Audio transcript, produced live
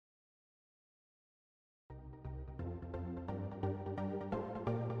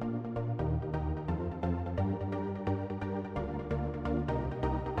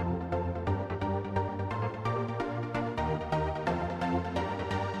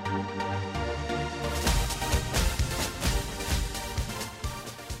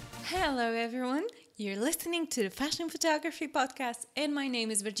Hello, everyone. You're listening to the Fashion Photography Podcast, and my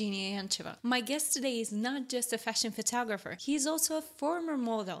name is Virginia Yancheva. My guest today is not just a fashion photographer, he's also a former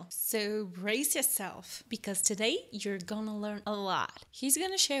model. So brace yourself, because today you're gonna learn a lot. He's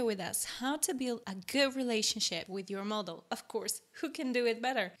gonna share with us how to build a good relationship with your model. Of course, who can do it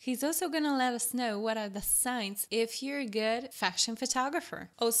better? He's also gonna let us know what are the signs if you're a good fashion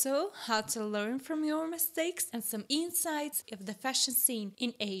photographer. Also, how to learn from your mistakes and some insights of the fashion scene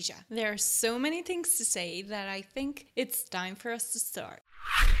in Asia. There are so many things to say that I think it's time for us to start.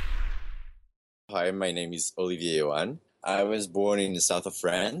 Hi, my name is Olivier Yoan. I was born in the south of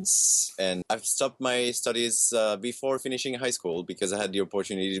France, and I've stopped my studies before finishing high school because I had the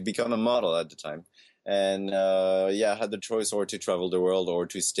opportunity to become a model at the time. And I had the choice or to travel the world or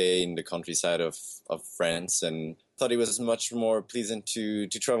to stay in the countryside of France, and thought it was much more pleasant to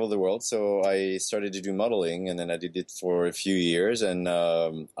travel the world. So I started to do modeling, and then I did it for a few years. And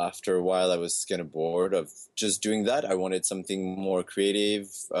after a while, I was kind of bored of just doing that. I wanted something more creative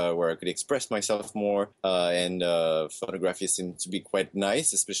where I could express myself more. And photography seemed to be quite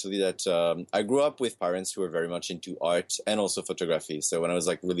nice, especially that I grew up with parents who were very much into art and also photography. So when I was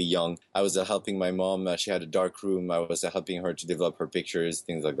like really young, I was helping my mom. She had a dark room. I was helping her to develop her pictures,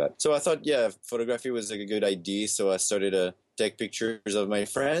 things like that. So I thought, photography was like a good idea. So I started to take pictures of my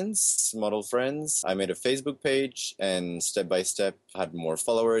friends, model friends. I made a Facebook page, and step by step had more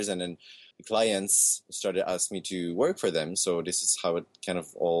followers, and then the clients started asking me to work for them. So this is how it kind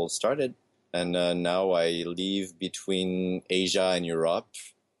of all started. And now I live between Asia and Europe.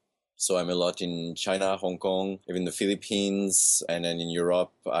 So I'm a lot in China, Hong Kong, even the Philippines. And then in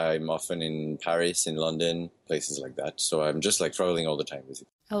Europe, I'm often in Paris, in London, places like that. So I'm just like traveling all the time, basically.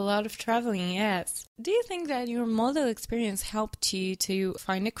 A lot of traveling, yes. Do you think that your model experience helped you to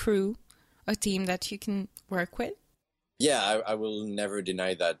find a crew, a team that you can work with? Yeah, I will never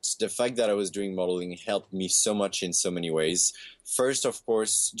deny that. The fact that I was doing modeling helped me so much in so many ways. First, of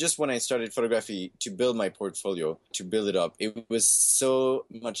course, just when I started photography, to build my portfolio, to build it up, it was so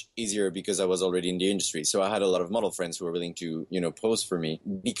much easier because I was already in the industry. So I had a lot of model friends who were willing to, pose for me.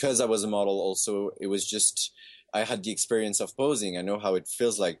 Because I was a model also, it was just, I had the experience of posing. I know how it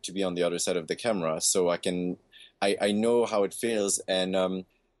feels like to be on the other side of the camera. So I know how it feels.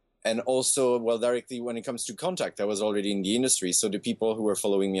 And also, directly when it comes to contact, I was already in the industry. So the people who were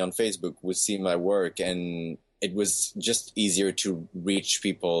following me on Facebook would see my work, and it was just easier to reach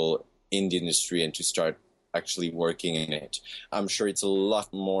people in the industry and to start actually working in it. I'm sure it's a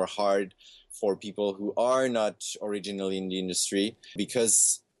lot more hard for people who are not originally in the industry,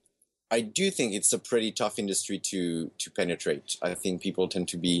 because I do think it's a pretty tough industry to penetrate. I think people tend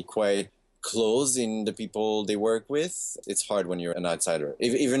to be quite close in the people they work with. It's hard when you're an outsider.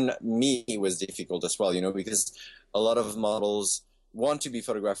 Even me, it was difficult as well, because a lot of models want to be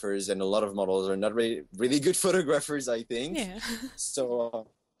photographers, and a lot of models are not really, really good photographers, I think. Yeah. So,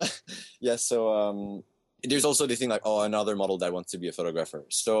 there's also the thing like, another model that wants to be a photographer.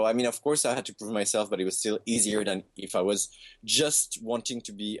 So, I mean, of course, I had to prove myself, but it was still easier than if I was just wanting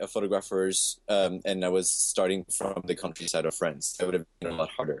to be a photographer and I was starting from the countryside of France. That would have been a lot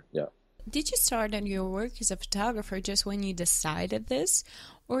harder, yeah. Did you start on your work as a photographer just when you decided this,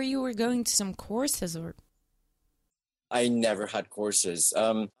 or you were going to some courses? Or I never had courses.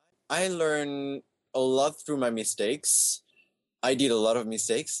 I learned a lot through my mistakes. I did a lot of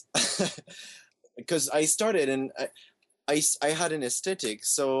mistakes because I started and I had an aesthetic,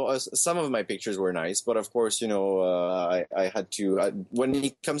 so some of my pictures were nice, but of course, I had to, when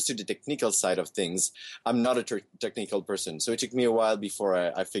it comes to the technical side of things, I'm not a technical person. So it took me a while before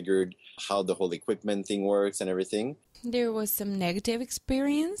I figured how the whole equipment thing works and everything. There was some negative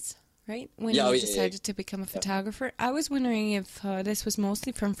experience, right? When you decided to become a photographer. I was wondering if this was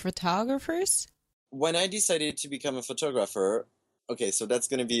mostly from photographers. When I decided to become a photographer, okay, so that's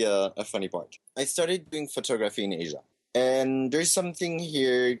going to be a funny part. I started doing photography in Asia. And there's something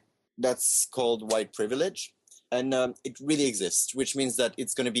here that's called white privilege. And it really exists, which means that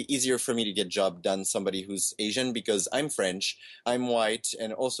it's going to be easier for me to get a job than somebody who's Asian, because I'm French, I'm white,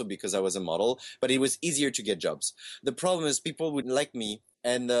 and also because I was a model. But it was easier to get jobs. The problem is people would like me,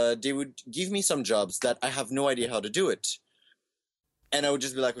 and they would give me some jobs that I have no idea how to do it. And I would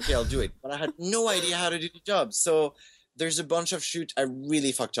just be like, okay, I'll do it. But I had no idea how to do the job. So there's a bunch of shoots I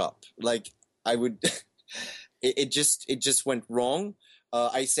really fucked up. Like, I would... It just went wrong.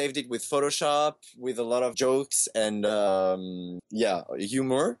 I saved it with Photoshop, with a lot of jokes and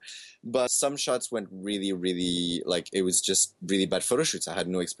humor. But some shots went really, really, like, it was just really bad photo shoots. I had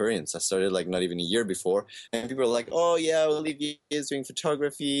no experience. I started like not even a year before, and people were like, "Oh yeah, Olivier is doing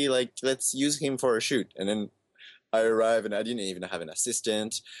photography. Like, let's use him for a shoot." And then I arrived and I didn't even have an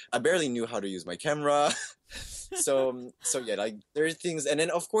assistant. I barely knew how to use my camera. So yeah, like there are things, and then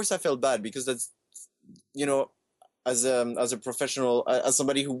of course I felt bad because that's, you know, as a professional, as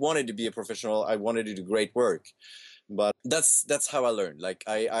somebody who wanted to be a professional, I wanted to do great work. But that's how I learned. Like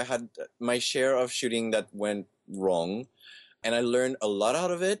I had my share of shooting that went wrong, and I learned a lot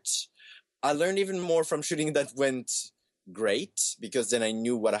out of it. I learned even more from shooting that went great because then I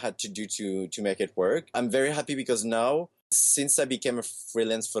knew what I had to do to make it work. I'm very happy because now, since I became a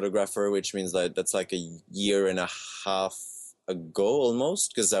freelance photographer, which means that that's like a year and a half ago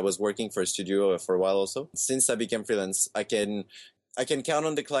almost, because I was working for a studio for a while also. Since I became freelance, I can count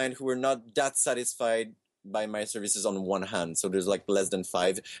on the client who were not that satisfied by my services on one hand. So there's like less than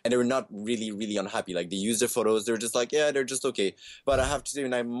five, and they were not really, really unhappy. Like they use their photos, they're just like, yeah, they're just okay. But I have to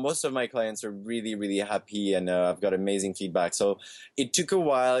say, most of my clients are really, really happy, and I've got amazing feedback. So it took a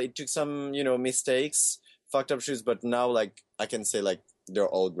while. It took some, mistakes, fucked up shoots, but now like I can say like they're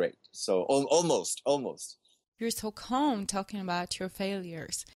all great. So almost. You're so calm talking about your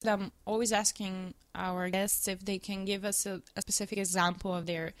failures. I'm always asking our guests if they can give us a specific example of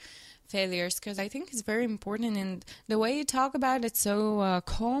their failures, because I think it's very important, and the way you talk about it so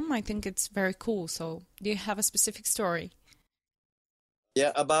calm, I think it's very cool. So do you have a specific story?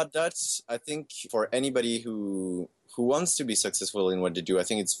 Yeah, about that, I think for anybody who wants to be successful in what they do, I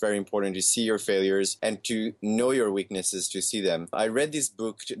think it's very important to see your failures and to know your weaknesses, to see them. I read this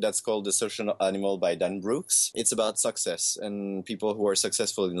book that's called The Social Animal by Dan Brooks. It's about success and people who are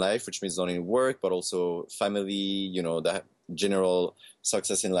successful in life, which means not only work, but also family, that general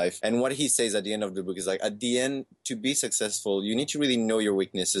success in life. And what he says at the end of the book is like, at the end, to be successful, you need to really know your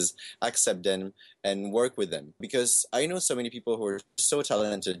weaknesses, accept them, and work with them. Because I know so many people who are so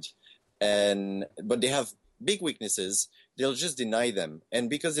talented, but they have big weaknesses. They'll just deny them, and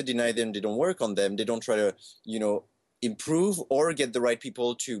because they deny them, they don't work on them. They don't try to improve or get the right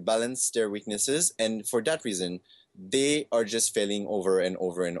people to balance their weaknesses, and for that reason they are just failing over and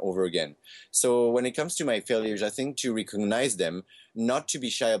over and over again. So when it comes to my failures, I think to recognize them, not to be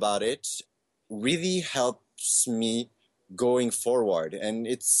shy about it, really helps me going forward, and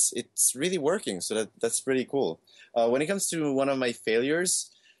it's really working. So that's pretty cool. When it comes to one of my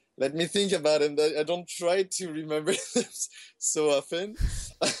failures, let me think about it. I don't try to remember them so often.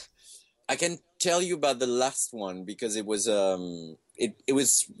 I can tell you about the last one because it was it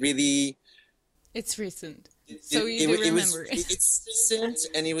was really. It's recent, so you do remember. It's recent,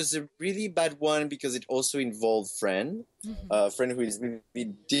 and it was a really bad one because it also involved a friend who is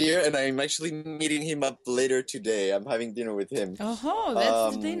really dear, and I'm actually meeting him up later today. I'm having dinner with him. Oh,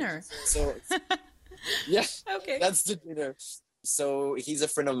 that's the dinner. So, yeah, okay, that's the dinner. So he's a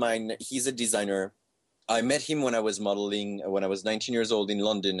friend of mine. He's a designer. I met him when I was modeling, when I was 19 years old in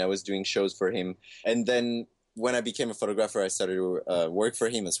London. I was doing shows for him. And then when I became a photographer, I started to work for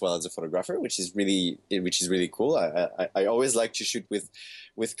him as well as a photographer, which is really cool. I always like to shoot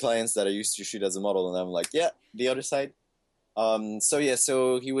with clients that I used to shoot as a model. And I'm like, yeah, the other side.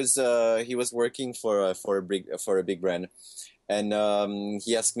 So he was working for a big brand. And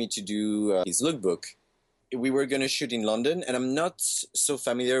he asked me to do his lookbook. We were going to shoot in London, and I'm not so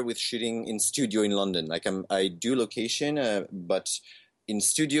familiar with shooting in studio in London. Like I do location, but in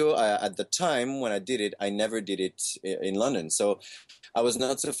studio, at the time when I did it, I never did it in London. So I was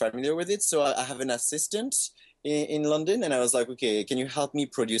not so familiar with it. So I have an assistant in London, and I was like, okay, can you help me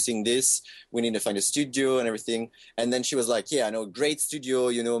producing this? We need to find a studio and everything. And then she was like, yeah, I know, great studio,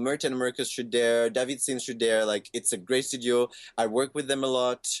 Merton and Marcus shoot there, David Sims shoot there, like it's a great studio. I work with them a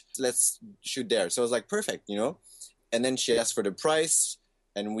lot. Let's shoot there. So I was like, perfect, And then she asked for the price,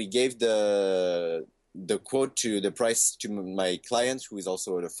 and we gave the quote to the price to my client, who is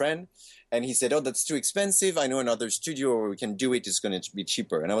also a friend. And he said, oh, that's too expensive. I know another studio where we can do it. It's going to be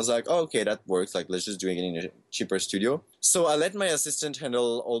cheaper. And I was like, oh, okay, that works. Like, let's just do it in a cheaper studio. So I let my assistant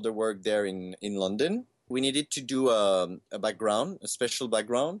handle all the work there in London. We needed to do a background, a special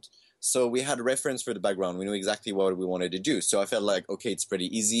background. So we had a reference for the background. We knew exactly what we wanted to do. So I felt like, okay, it's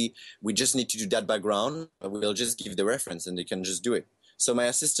pretty easy. We just need to do that background. We'll just give the reference and they can just do it. So my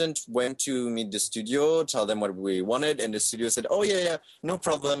assistant went to meet the studio, tell them what we wanted, and the studio said, oh, yeah, no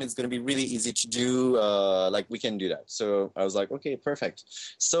problem. It's going to be really easy to do. We can do that. So I was like, okay, perfect.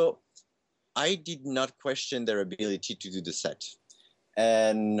 So I did not question their ability to do the set.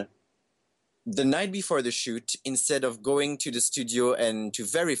 And the night before the shoot, instead of going to the studio and to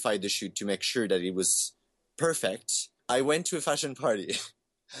verify the shoot to make sure that it was perfect, I went to a fashion party.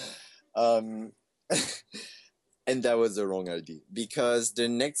 And that was the wrong idea, because the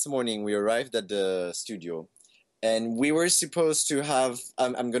next morning we arrived at the studio And we were supposed to have.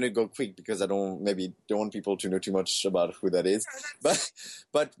 I'm gonna go quick because I don't want people to know too much about who that is.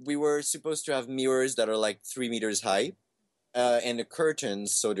 But we were supposed to have mirrors that are like 3 meters high, and the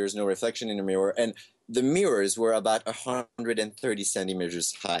curtains, so there's no reflection in the mirror. And the mirrors were about 130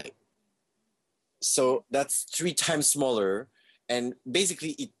 centimeters high. So that's 3 times smaller. And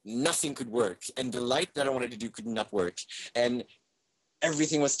basically, nothing could work. And the light that I wanted to do could not work. And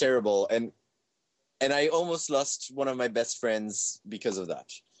everything was terrible. And I almost lost one of my best friends because of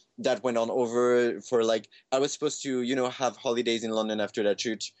that. That went on over for like, I was supposed to, have holidays in London after that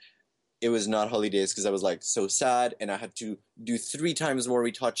shoot. It was not holidays because I was like so sad, and I had to do 3 times more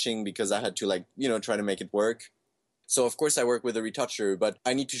retouching because I had to like, try to make it work. So of course I work with a retoucher, but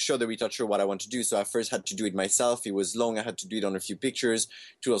I need to show the retoucher what I want to do. So I first had to do it myself. It was long. I had to do it on a few pictures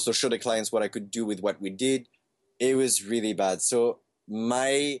to also show the clients what I could do with what we did. It was really bad. So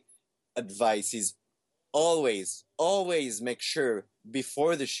my advice is always, always make sure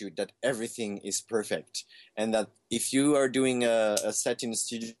before the shoot that everything is perfect. And that if you are doing a set in the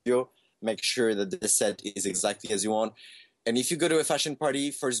studio, make sure that the set is exactly as you want. And if you go to a fashion party,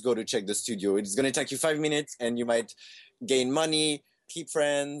 first go to check the studio. It's going to take you 5 minutes and you might gain money, keep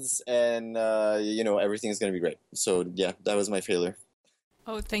friends, and, everything is going to be great. So, yeah, that was my failure.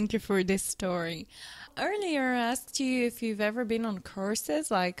 Oh, thank you for this story. Earlier, I asked you if you've ever been on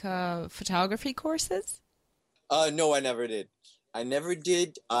courses, like photography courses. No, I never did.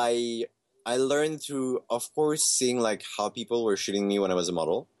 I learned through, of course, seeing like how people were shooting me when I was a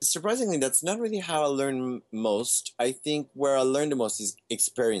model. Surprisingly, that's not really how I learned most. I think where I learned the most is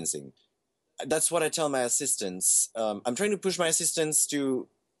experiencing. That's what I tell my assistants. I'm trying to push my assistants to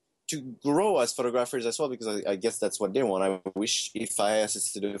grow as photographers as well, because I guess that's what they want. I wish if I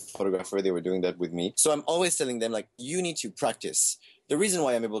assisted a photographer, they were doing that with me. So I'm always telling them, like, you need to practice. The reason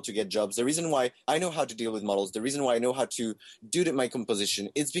why I'm able to get jobs, the reason why I know how to deal with models, the reason why I know how to do my composition,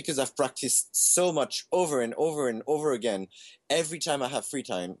 it's because I've practiced so much over and over and over again. Every time I have free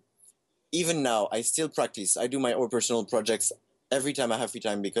time, even now, I still practice. I do my own personal projects every time I have free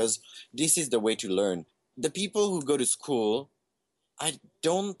time because this is the way to learn. The people who go to school, I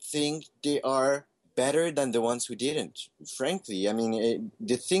don't think they are better than the ones who didn't. Frankly, I mean,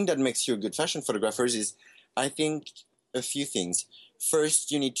 the thing that makes you a good fashion photographer is, I think, a few things.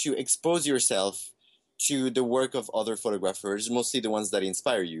 First, you need to expose yourself to the work of other photographers, mostly the ones that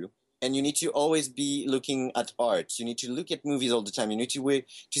inspire you. And you need to always be looking at art. You need to look at movies all the time. You need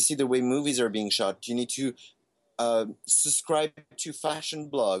to see the way movies are being shot. You need to subscribe to fashion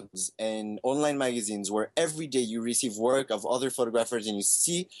blogs and online magazines where every day you receive work of other photographers and you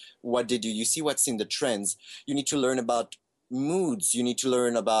see what they do. You see what's in the trends. You need to learn about moods. You need to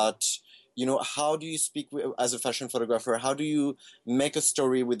learn about, how do you speak as a fashion photographer? How do you make a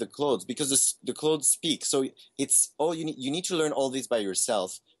story with the clothes? Because the clothes speak. So it's all you need. You need to learn all this by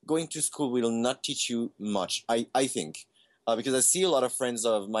yourself. Going to school will not teach you much, I think. Because I see a lot of friends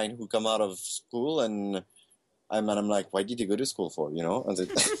of mine who come out of school and I'm like, why did you go to school for? And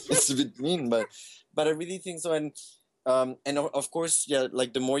it's a bit mean, but I really think so. And of course, yeah,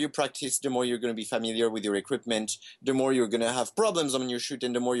 like the more you practice, the more you're going to be familiar with your equipment, the more you're going to have problems on your shoot,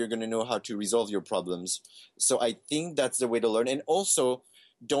 and the more you're going to know how to resolve your problems. So I think that's the way to learn. And also,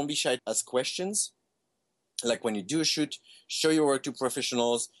 don't be shy to ask questions. Like when you do a shoot, show your work to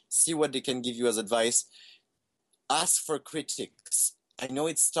professionals, see what they can give you as advice. Ask for critics. I know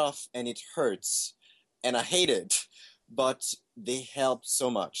it's tough and it hurts. And I hate it, but they help so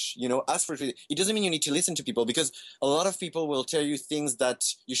much. Ask for it. It doesn't mean you need to listen to people, because a lot of people will tell you things that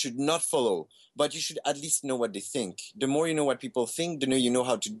you should not follow, but you should at least know what they think. The more you know what people think, the more you know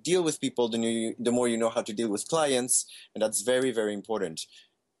how to deal with people, the more you know how to deal with clients, and that's very, very important.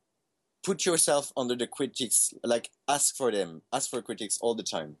 Put yourself under the critics, like ask for them, ask for critics all the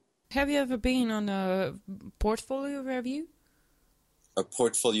time. Have you ever been on a portfolio review? A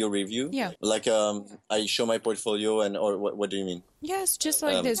portfolio review? Yeah. Like I show my portfolio or what do you mean? Yes, just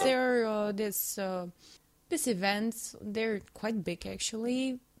like this. There are these events. They're quite big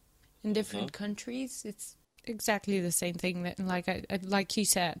actually in different countries. It's exactly the same thing that like you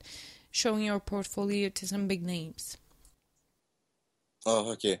said, showing your portfolio to some big names.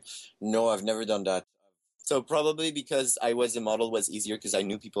 Oh, okay. No, I've never done that. So probably because I was a model was easier because I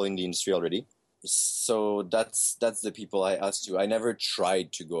knew people in the industry already. So that's the people I asked to. I never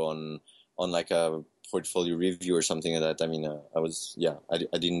tried to go on like a portfolio review or something like that. I mean,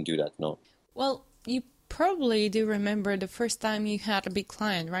 I didn't do that. No. Well, you probably do remember the first time you had a big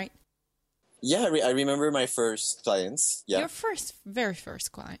client, right? Yeah, I remember my first clients. Yeah. Your very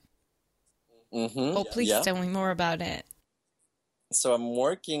first client. Mm-hmm. Oh, please tell me more about it. So I'm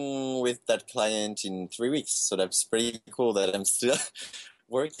working with that client in 3 weeks. So that's pretty cool that I'm still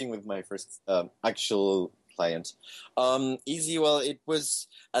working with my first actual client. Easy. Well, it was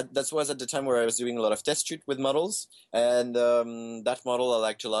that was at the time where I was doing a lot of test shoot with models, and that model I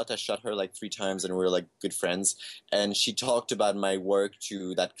liked a lot. I shot her like 3 times, and we were like good friends. And she talked about my work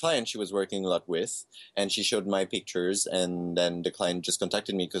to that client she was working a lot with, and she showed my pictures, and then the client just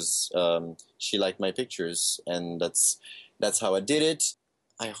contacted me because she liked my pictures, and that's how I did it.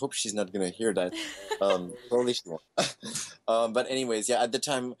 I hope she's not gonna hear that. Probably she won't. But anyways, yeah, at the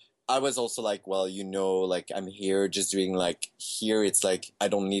time I was also like, well, like I'm here just doing like here. It's like I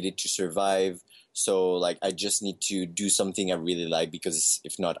don't need it to survive. So like I just need to do something I really like because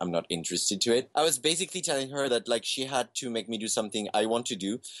if not, I'm not interested to it. I was basically telling her that like she had to make me do something I want to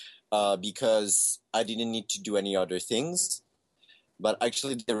do, because I didn't need to do any other things. But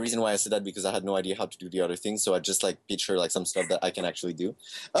actually, the reason why I said that because I had no idea how to do the other things, so I just like pitch her like some stuff that I can actually do,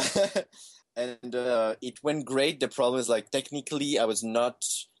 and it went great. The problem is like technically, I was not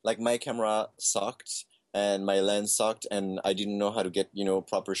like my camera sucked and my lens sucked, and I didn't know how to get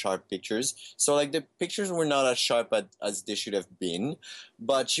proper sharp pictures. So like the pictures were not as sharp as they should have been,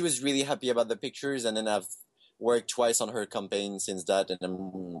 but she was really happy about the pictures, and then I've worked twice on her campaign since that, and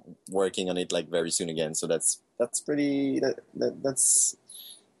I'm working on it like very soon again. So that's pretty that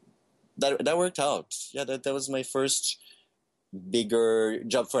worked out. Yeah, that was my first bigger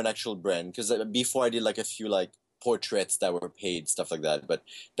job for an actual brand, because before I did like a few like portraits that were paid, stuff like that. But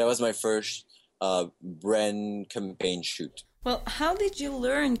that was my first brand campaign shoot. Well, how did you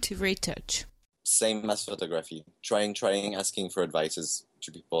learn to retouch? Same as photography, trying, asking for advices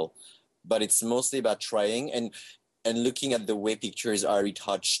to people, but it's mostly about trying and looking at the way pictures are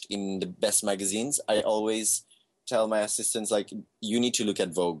retouched in the best magazines. I always tell my assistants like, you need to look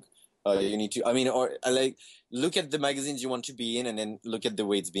at Vogue. You need to, I mean, or I like look at the magazines you want to be in, and then look at the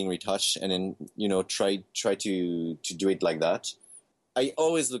way it's being retouched, and then try to do it like that. I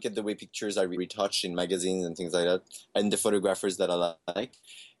always look at the way pictures are retouched in magazines and things like that, and the photographers that I like.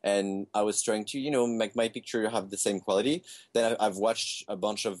 And I was trying to, make my picture have the same quality. Then I've watched a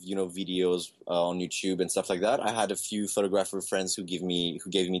bunch of, videos on YouTube and stuff like that. I had a few photographer friends who gave me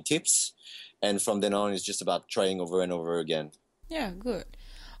tips, and from then on, it's just about trying over and over again. Yeah, good.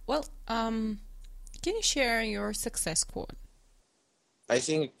 Well, can you share your success quote? I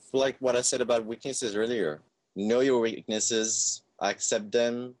think like what I said about weaknesses earlier. Know your weaknesses, accept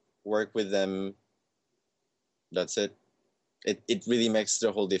them, work with them. That's it. It really makes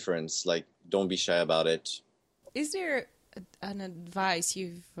the whole difference. Like, don't be shy about it. Is there an advice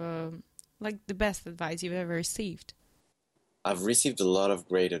you've, like the best advice you've ever received? I've received a lot of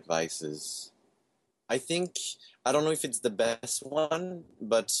great advices. I think, I don't know if it's the best one,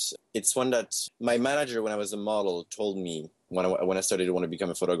 but it's one that my manager, when I was a model, told me when I started to want to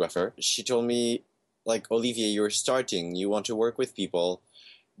become a photographer. She told me, like, Olivier, you're starting, you want to work with people.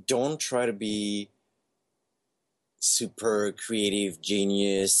 Don't try to be super creative,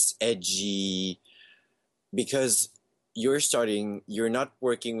 genius, edgy, because you're starting, you're not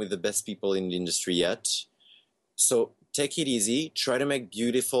working with the best people in the industry yet. So take it easy, try to make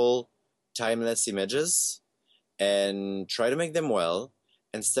beautiful, timeless images, and try to make them well.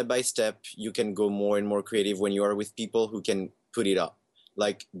 And step by step, you can go more and more creative when you are with people who can put it up.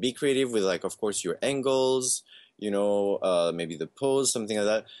 Like, be creative with, like, of course, your angles, maybe the pose, something like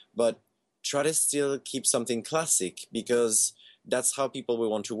that. But try to still keep something classic, because that's how people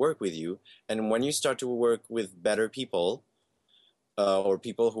will want to work with you. And when you start to work with better people, or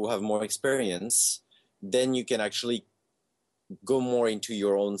people who have more experience, then you can actually go more into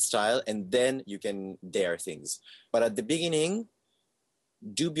your own style, and then you can dare things. But at the beginning,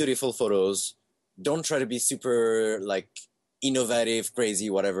 do beautiful photos. Don't try to be super like innovative,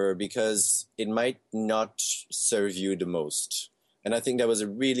 crazy, whatever, because it might not serve you the most. And I think that was a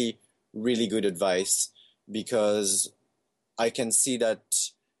really, really good advice, because I can see that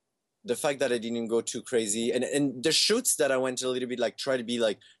the fact that I didn't go too crazy, and the shoots that I went a little bit like try to be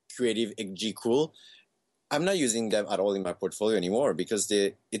like creative, edgy, cool, I'm not using them at all in my portfolio anymore, because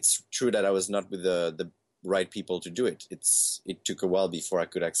it's true that I was not with the right people to do it. It took a while before I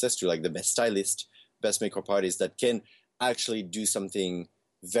could access to like the best stylist, best makeup artist that can actually do something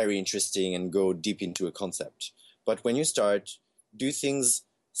very interesting and go deep into a concept. But when you start, do things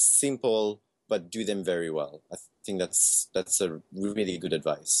simple, but do them very well. I think that's a really good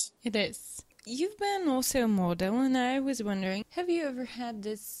advice. It is. You've been also a model, and I was wondering, have you ever had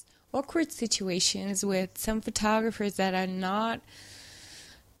this awkward situations with some photographers that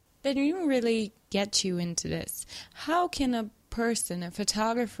didn't really get you into this? How can a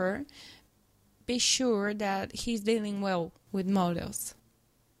photographer, be sure that he's dealing well with models?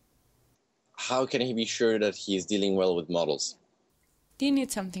 How can he be sure that he's dealing well with models? Do you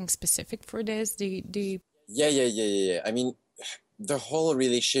need something specific for this? Yeah. I mean, the whole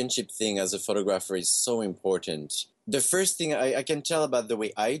relationship thing as a photographer is so important. The first thing I can tell about the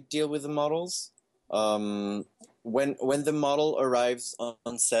way I deal with the models, when the model arrives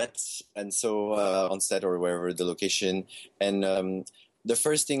on set, and so on set or wherever the location, and the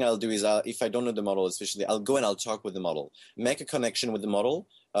first thing I'll do is, if I don't know the model especially, I'll go and I'll talk with the model, make a connection with the model,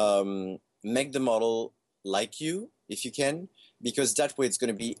 make the model like you if you can, because that way it's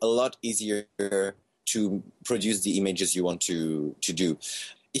going to be a lot easier to produce the images you want to do.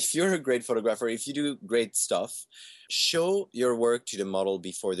 If you're a great photographer, if you do great stuff, show your work to the model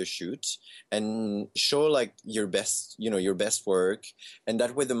before the shoot and show like your best, your best work. And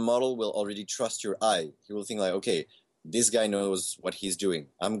that way the model will already trust your eye. He will think like, okay, this guy knows what he's doing.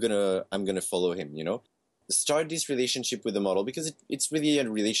 I'm gonna follow him, Start this relationship with the model, because it's really a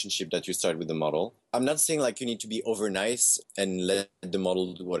relationship that you start with the model. I'm not saying like you need to be over nice and let the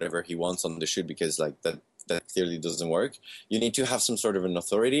model do whatever he wants on the shoot, because like that clearly doesn't work. You need to have some sort of an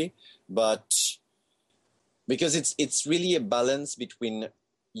authority, but because it's really a balance between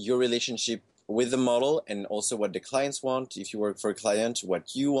your relationship with the model and also what the clients want. If you work for a client,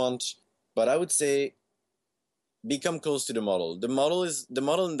 what you want. But I would say become close to the model. The model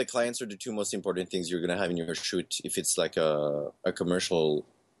and the clients are the two most important things you're going to have in your shoot if it's like a commercial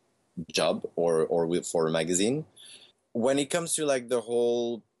job or for a magazine. When it comes to like the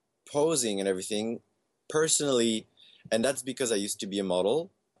whole posing and everything, personally, and that's because I used to be a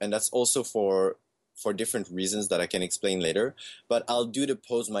model, and that's also for different reasons that I can explain later, but I'll do the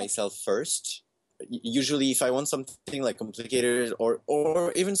pose myself first. Usually if I want something like complicated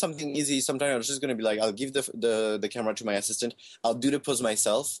or even something easy, sometimes I'm just going to be like, I'll give the camera to my assistant. I'll do the pose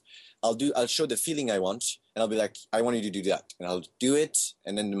myself. I'll show the feeling I want, and I'll be like, I want you to do that. And I'll do it,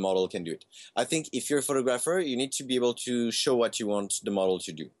 and then the model can do it. I think if you're a photographer, you need to be able to show what you want the model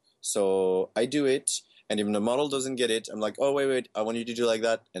to do. So I do it, and if the model doesn't get it, I'm like, oh, wait, I want you to do like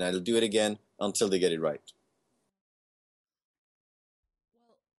that, and I'll do it again until they get it right.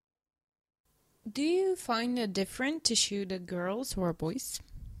 Do you find it different to shoot girls or boys?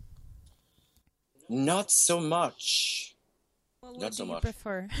 Not so much. Well, Not what so do you much.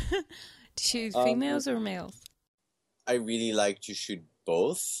 prefer? To shoot females or males? I really like to shoot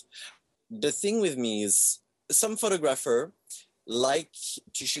both. The thing with me is some photographer like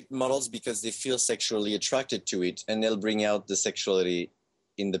to shoot models because they feel sexually attracted to it, and they'll bring out the sexuality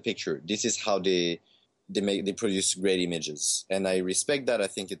in the picture. This is how they produce great images, and I respect that. I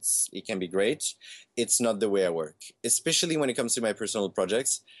think it can be great. It's not the way I work, especially when it comes to my personal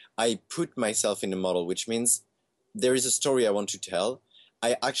projects. I put myself in the model, which means there is a story I want to tell.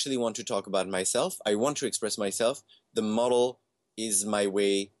 I actually want to talk about myself. I want to express myself. The model is my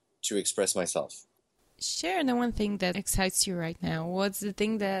way to express myself. Share the one thing that excites you right now. What's the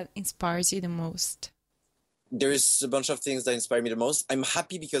thing that inspires you the most? There's a bunch of things that inspire me the most. I'm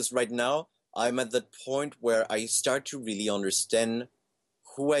happy because right now I'm at that point where I start to really understand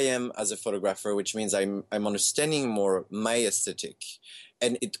who I am as a photographer, which means I'm understanding more my aesthetic.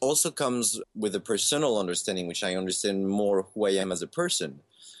 And it also comes with a personal understanding, which I understand more who I am as a person,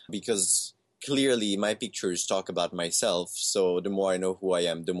 because clearly my pictures talk about myself. So the more I know who I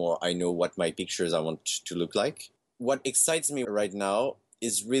am, the more I know what my pictures I want to look like. What excites me right now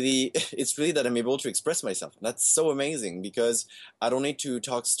is really, it's really that I'm able to express myself. That's so amazing, because I don't need to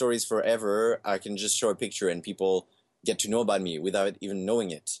talk stories forever. I can just show a picture and people get to know about me without even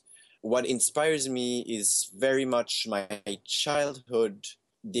knowing it. What inspires me is very much my childhood,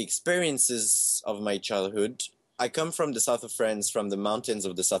 the experiences of my childhood. I come from the south of France, from the mountains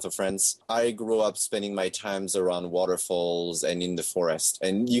of the south of France. I grew up spending my times around waterfalls and in the forest.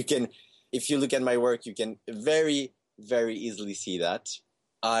 And if you look at my work, you can very, very easily see that.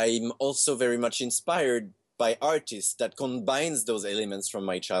 I'm also very much inspired by artists that combines those elements from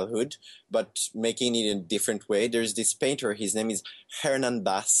my childhood, but making it in a different way. There's this painter, his name is Hernan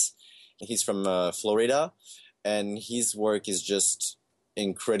Bass. He's from Florida, and his work is just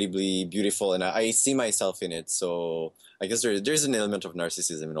incredibly beautiful, and I see myself in it. So I guess there's an element of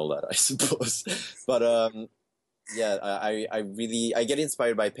narcissism and all that, I suppose. But yeah, I get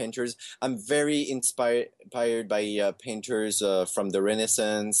inspired by painters. I'm very inspired by painters from the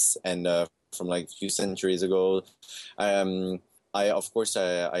Renaissance and from like a few centuries ago. I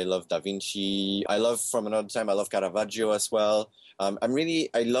love Da Vinci. I love from another time. I love Caravaggio as well.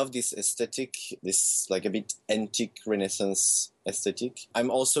 I love this aesthetic, this like a bit antique Renaissance aesthetic. I'm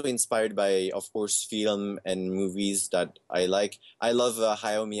also inspired by, of course, film and movies that I like. I love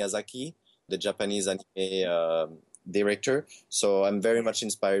Hayao Miyazaki, the Japanese anime director. So I'm very much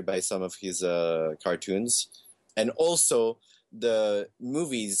inspired by some of his cartoons, and also the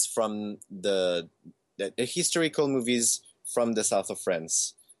movies from the historical movies from the south of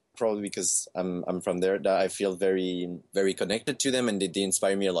France. Probably because I'm from there, that I feel very very connected to them, and they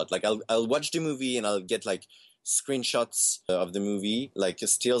inspire me a lot. Like I'll watch the movie and I'll get like screenshots of the movie, like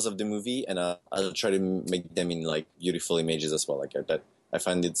stills of the movie, and I'll try to make them in like beautiful images as well. Like that, I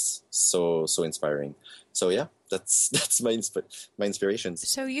find it's so inspiring. So yeah, that's my inspirations.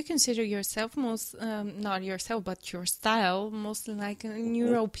 So you consider yourself most, not yourself, but your style mostly like an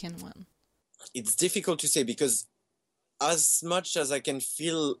European one. It's difficult to say because as much as I can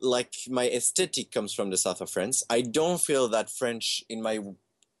feel like my aesthetic comes from the south of France, I don't feel that French in my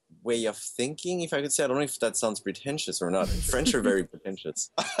way of thinking, if I could say. I don't know if that sounds pretentious or not. French are very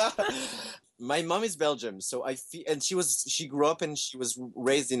pretentious. My mom is Belgium, so I feel, and she grew up and she was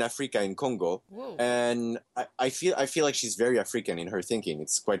raised in Africa, in Congo. Whoa. And I feel like she's very African in her thinking.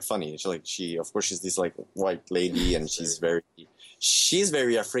 It's quite funny. Of course she's this like white lady, and she's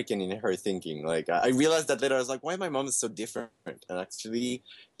very African in her thinking. Like I realized that later. I was like, why my mom is so different? And actually,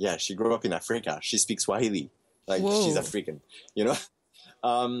 yeah, she grew up in Africa. She speaks Swahili. Like Whoa. she's African, you know.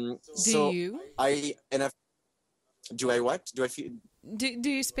 Do you? Do I what? Do I feel? Do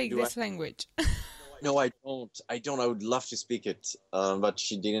you speak this language? No, I don't. I don't. I would love to speak it, but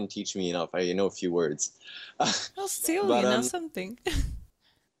she didn't teach me enough. I know a few words. Well, still, But, you know something.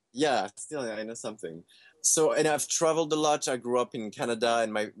 Yeah, still I know something. So, and I've traveled a lot. I grew up in Canada,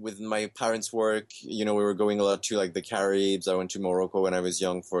 and with my parents' work, we were going a lot to like the Caribs. I went to Morocco when I was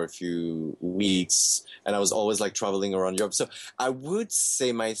young for a few weeks, and I was always like traveling around Europe. So I would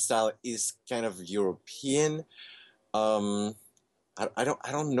say my style is kind of European. I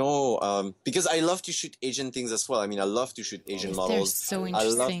don't know, because I love to shoot Asian things as well. I mean, I love to shoot Asian They're models. so I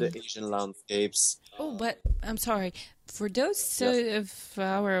love interesting. the Asian landscapes. Oh, but I'm sorry. For those of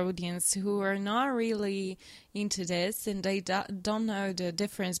our audience who are not really into this and they don't know the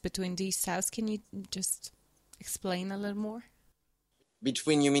difference between these styles, can you just explain a little more?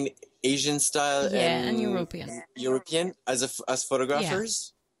 Between, you mean Asian style and European. European as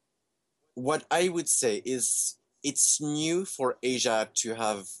photographers? Yeah. What I would say is it's new for Asia to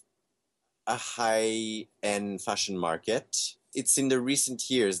have a high-end fashion market. It's in the recent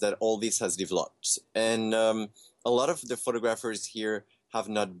years that all this has developed. And a lot of the photographers here have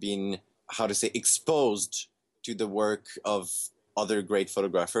not been, exposed to the work of other great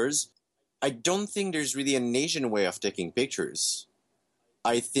photographers. I don't think there's really an Asian way of taking pictures.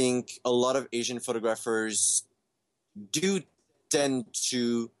 I think a lot of Asian photographers do tend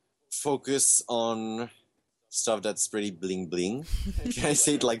to focus on stuff that's pretty bling bling. Can I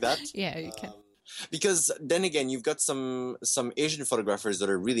say it like that? Yeah, you can. Because then again, you've got some Asian photographers that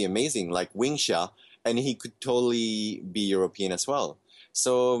are really amazing, like Wing Xia, and he could totally be European as well.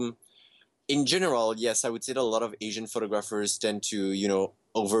 So in general, yes, I would say that a lot of Asian photographers tend to,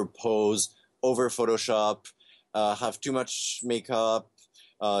 overpose, over Photoshop, have too much makeup,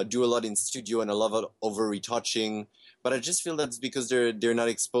 do a lot in studio and a lot of over retouching. But I just feel that's because they're not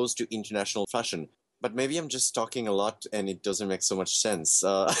exposed to international fashion. But maybe I'm just talking a lot and it doesn't make so much sense.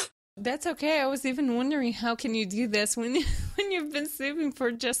 That's okay. I was even wondering how can you do this when you've been sleeping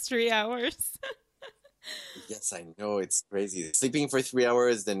for just 3 hours. Yes, I know. It's crazy. Sleeping for 3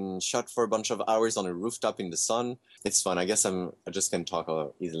 hours, then shot for a bunch of hours on a rooftop in the sun. It's fun. I guess I just can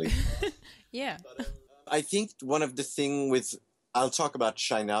talk easily. Yeah. I think one of the thing I'll talk about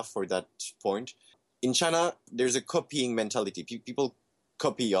China for that point. In China, there's a copying mentality. People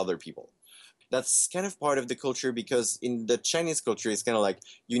copy other people. That's kind of part of the culture because in the Chinese culture, it's kind of like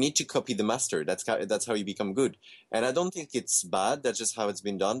you need to copy the master. That's how you become good. And I don't think it's bad. That's just how it's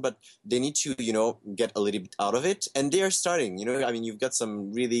been done. But they need to, get a little bit out of it. And they are starting, I mean, you've got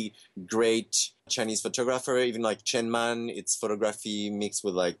some really great Chinese photographer, even like Chen Man. It's photography mixed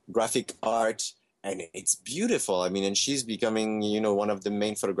with like graphic art. And it's beautiful. I mean, and she's becoming, one of the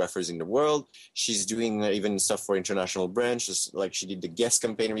main photographers in the world. She's doing even stuff for international brands, just like she did the Guess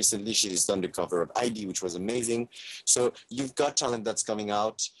campaign recently. She's done the cover of ID, which was amazing. So you've got talent that's coming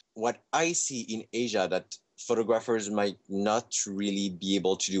out. What I see in Asia that photographers might not really be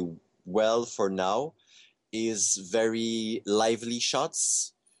able to do well for now is very lively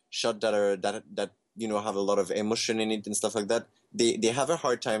shots that have a lot of emotion in it and stuff like that. They have a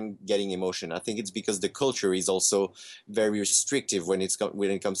hard time getting emotion. I think it's because the culture is also very restrictive when it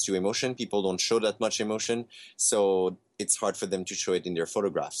comes to emotion. People don't show that much emotion, so it's hard for them to show it in their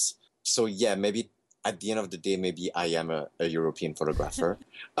photographs. So yeah, maybe at the end of the day, maybe I am a European photographer.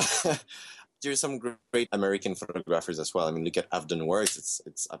 There's some great American photographers as well. I mean, look at Avden Works.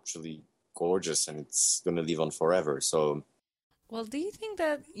 It's actually gorgeous and it's going to live on forever. So, Well, do you think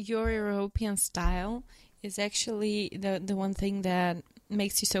that your European style is actually the one thing that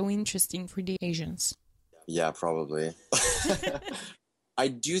makes you so interesting for the Asians? yeah, probably. I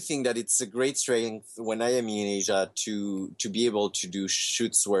do think that it's a great strength when I am in Asia to be able to do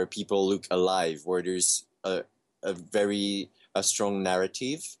shoots where people look alive, where there's a strong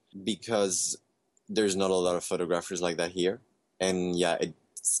narrative, because there's not a lot of photographers like that here. And yeah,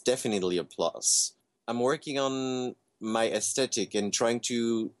 it's definitely a plus. I'm working on my aesthetic and trying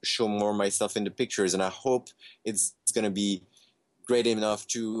to show more myself in the pictures, and I hope it's going to be great enough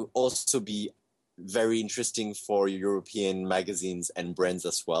to also be very interesting for European magazines and brands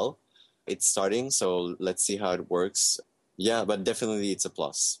as well. It's starting, so let's see how it works. Yeah, but definitely it's a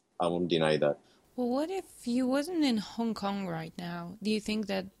plus. I won't deny that. Well, what if you wasn't in Hong Kong right now? Do you think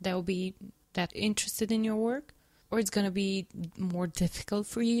that they'll be that interested in your work? Or it's going to be more difficult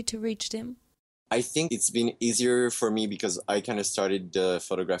for you to reach them? I think it's been easier for me because I kind of started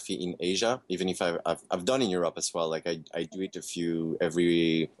photography in Asia, even if I've done in Europe as well. Like I do it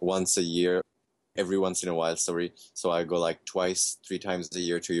every once in a while, sorry. So I go like 3 times a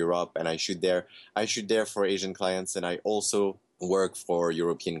year to Europe and I shoot there. I shoot there for Asian clients and I also work for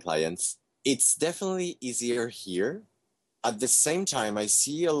European clients. It's definitely easier here. At the same time, I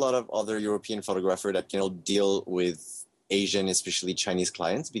see a lot of other European photographers that cannot deal with Asian, especially Chinese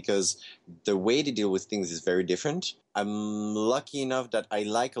clients, because the way they deal with things is very different. I'm lucky enough that I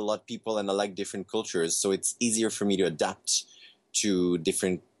like a lot of people and I like different cultures, so it's easier for me to adapt to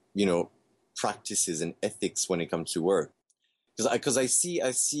different, practices and ethics when it comes to work. Because I see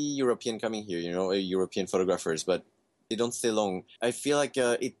European coming here, European photographers, but they don't stay long. I feel like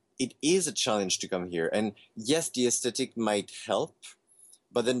it is a challenge to come here. And yes, the aesthetic might help,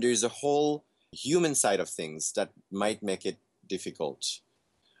 but then there's a whole human side of things that might make it difficult.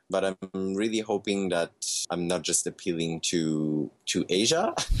 But I'm really hoping that I'm not just appealing to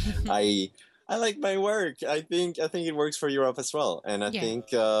Asia. I like my work. I think it works for Europe as well. And I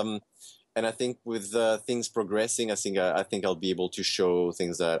think with things progressing, I think I'll be able to show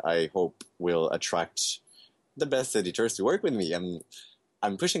things that I hope will attract the best editors to work with me.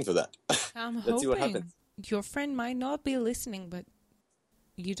 I'm pushing for that. Let's see what happens. Your friend might not be listening, but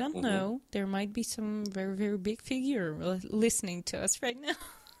you don't know. There might be some very, very big figure listening to us right now.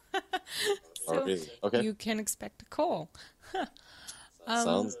 So really? Okay. You can expect a call.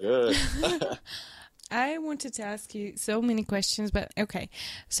 Sounds good. I wanted to ask you so many questions, but okay.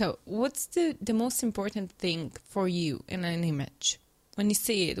 So what's the most important thing for you in an image? When you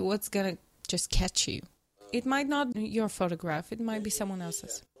see it, what's going to just catch you? It might not be your photograph. It might be someone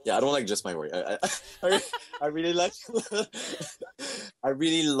else's. Yeah, I don't like just my work. I really like. I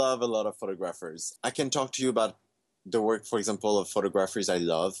really love a lot of photographers. I can talk to you about the work, for example, of photographers I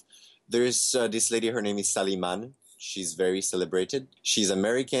love. There's this lady. Her name is Sally Mann. She's very celebrated. She's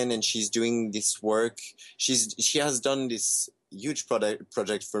American and she's doing this work. She has done this huge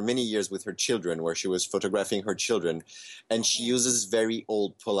project for many years with her children, where she was photographing her children, and she uses very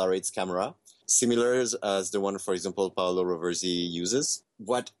old Polaroid camera, similar as the one, for example, Paolo Roversi uses.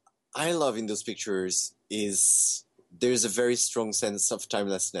 What I love in those pictures is there's a very strong sense of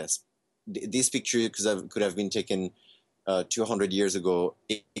timelessness. This picture could have been taken 200 years ago.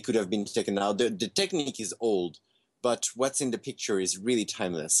 It could have been taken now. The technique is old, but what's in the picture is really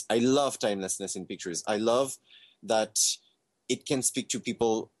timeless. I love timelessness in pictures. I love that it can speak to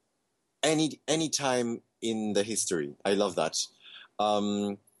people any time in the history. I love that.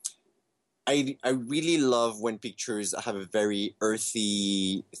 I really love when pictures have a very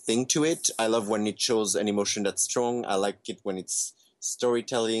earthy thing to it. I love when it shows an emotion that's strong. I like it when it's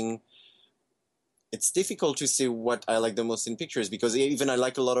storytelling. It's difficult to say what I like the most in pictures, because even I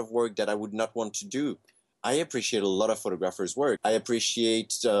like a lot of work that I would not want to do. I appreciate a lot of photographers' work. I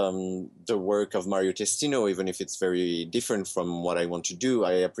appreciate the work of Mario Testino, even if it's very different from what I want to do.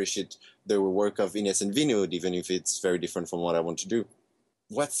 I appreciate the work of Ines and Vinod, even if it's very different from what I want to do.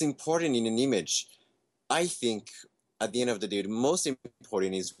 What's important in an image, I think, at the end of the day, the most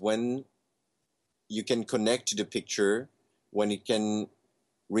important is when you can connect to the picture, when it can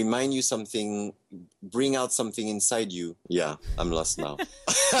remind you something, bring out something inside you. Yeah, I'm lost now.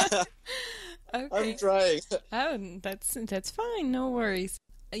 Okay. I'm trying. Oh, that's fine. No worries.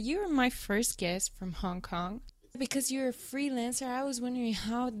 You're my first guest from Hong Kong. Because you're a freelancer, I was wondering,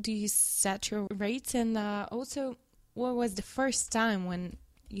 how do you set your rates? And also, what was the first time when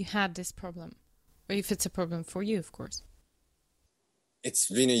you had this problem? Or if it's a problem for you, of course. It's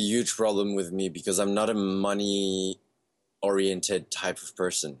been a huge problem with me because I'm not a money-oriented type of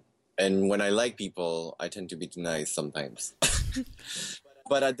person. And when I like people, I tend to be too nice sometimes.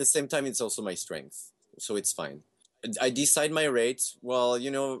 but at the same time, it's also my strength, so it's fine. I decide my rate. Well,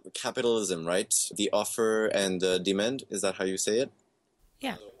 capitalism, right? The offer and the demand. Is that how you say it?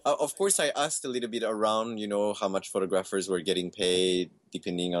 Yeah. Of course, I asked a little bit around, how much photographers were getting paid,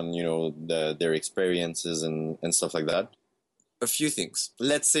 depending on, their experiences and stuff like that. A few things.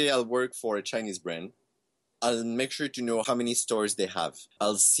 Let's say I'll work for a Chinese brand. I'll make sure to know how many stores they have.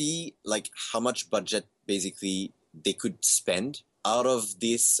 I'll see like how much budget basically they could spend out of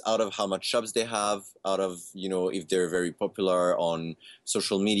this, out of how much shops they have, out of, if they're very popular on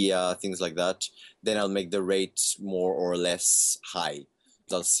social media, things like that. Then I'll make the rate more or less high.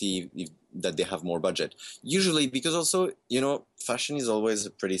 I'll see if that they have more budget. Usually, because also, fashion is always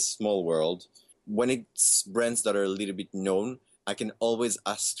a pretty small world. When it's brands that are a little bit known, I can always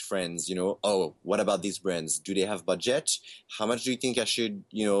ask friends, oh, what about these brands? Do they have budget? How much do you think I should,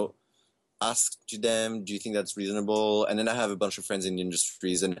 ask to them? Do you think that's reasonable? And then I have a bunch of friends in the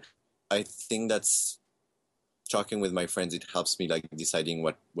industries, and I think that's talking with my friends. It helps me like deciding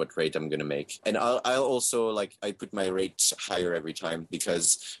what rate I'm gonna make. And I'll also I put my rate higher every time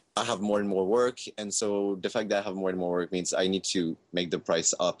because I have more and more work, and so the fact that I have more and more work means I need to make the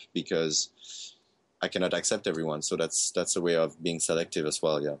price up because I cannot accept everyone. So that's a way of being selective as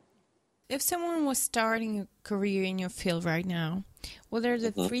well. Yeah. If someone was starting a career in your field right now, what are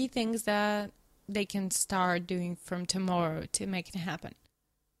the three things that they can start doing from tomorrow to make it happen?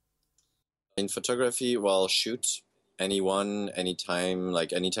 In photography, well, shoot anyone, anytime,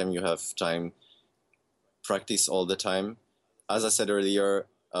 anytime you have time, practice all the time. As I said earlier,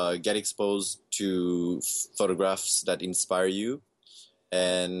 get exposed to photographs that inspire you.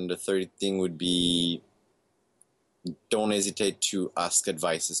 And the third thing would be don't hesitate to ask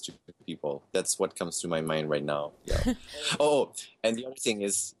advices to people. That's what comes to my mind right now. Yeah. Oh, and the other thing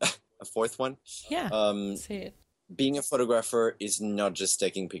is a fourth one. Yeah, say it. Being a photographer is not just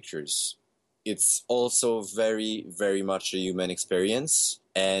taking pictures. It's also very, very much a human experience,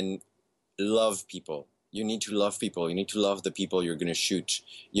 and love people. You need to love people. You need to love the people you're going to shoot.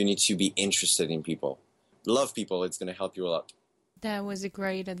 You need to be interested in people. Love people. It's going to help you a lot. That was a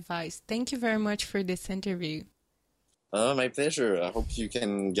great advice. Thank you very much for this interview. My pleasure. I hope you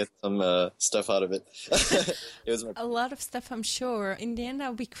can get some stuff out of it. It was a lot of stuff, I'm sure. In the end,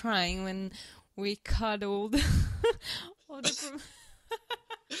 I'll be crying when we cut all the...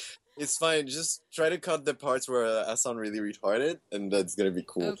 It's fine. Just try to cut the parts where I sound really retarded, and that's going to be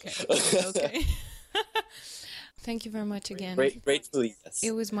cool. Okay. Thank you very much again. Gratefully, yes.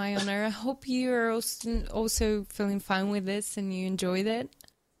 It was my honor. I hope you're also feeling fine with this and you enjoyed it.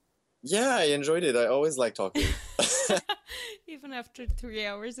 Yeah, I enjoyed it. I always like talking. Even after 3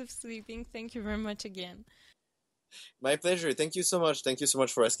 hours of sleeping. Thank you very much again. My pleasure. Thank you so much. Thank you so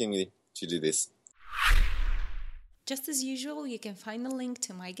much for asking me to do this. Just as usual, you can find a link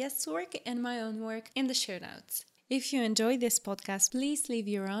to my guest's work and my own work in the show notes. If you enjoyed this podcast, please leave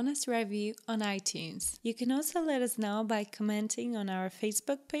your honest review on iTunes. You can also let us know by commenting on our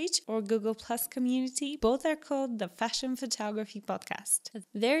Facebook page or Google Plus community. Both are called the Fashion Photography Podcast.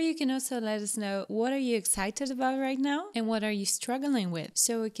 There you can also let us know what are you excited about right now and what are you struggling with,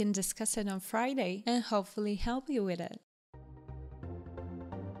 so we can discuss it on Friday and hopefully help you with it.